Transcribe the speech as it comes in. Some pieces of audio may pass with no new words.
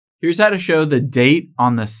Here's how to show the date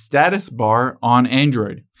on the status bar on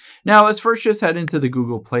Android. Now let's first just head into the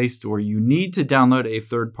Google Play Store. You need to download a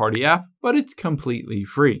third-party app, but it's completely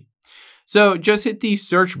free. So just hit the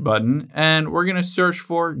search button and we're going to search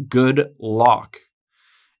for Good Lock.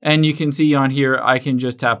 And you can see on here, I can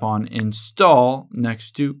just tap on install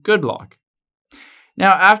next to Good Lock.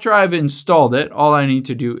 Now after I've installed it, all I need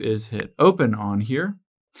to do is hit open on here.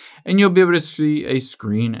 And you'll be able to see a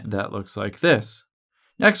screen that looks like this.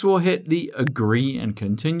 Next, we'll hit the agree and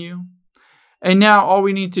continue. And now all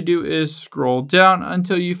we need to do is scroll down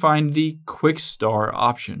until you find the quick start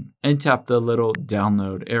option and tap the little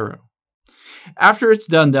download arrow. After it's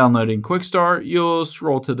done downloading quick start, you'll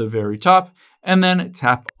scroll to the very top and then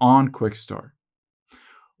tap on quick start.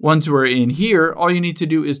 Once we're in here, all you need to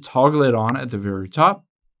do is toggle it on at the very top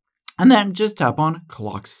and then just tap on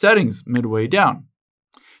clock settings midway down.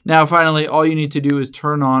 Now, finally, all you need to do is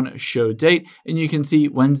turn on show date, and you can see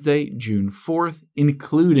Wednesday, June 4th,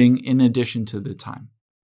 including in addition to the time.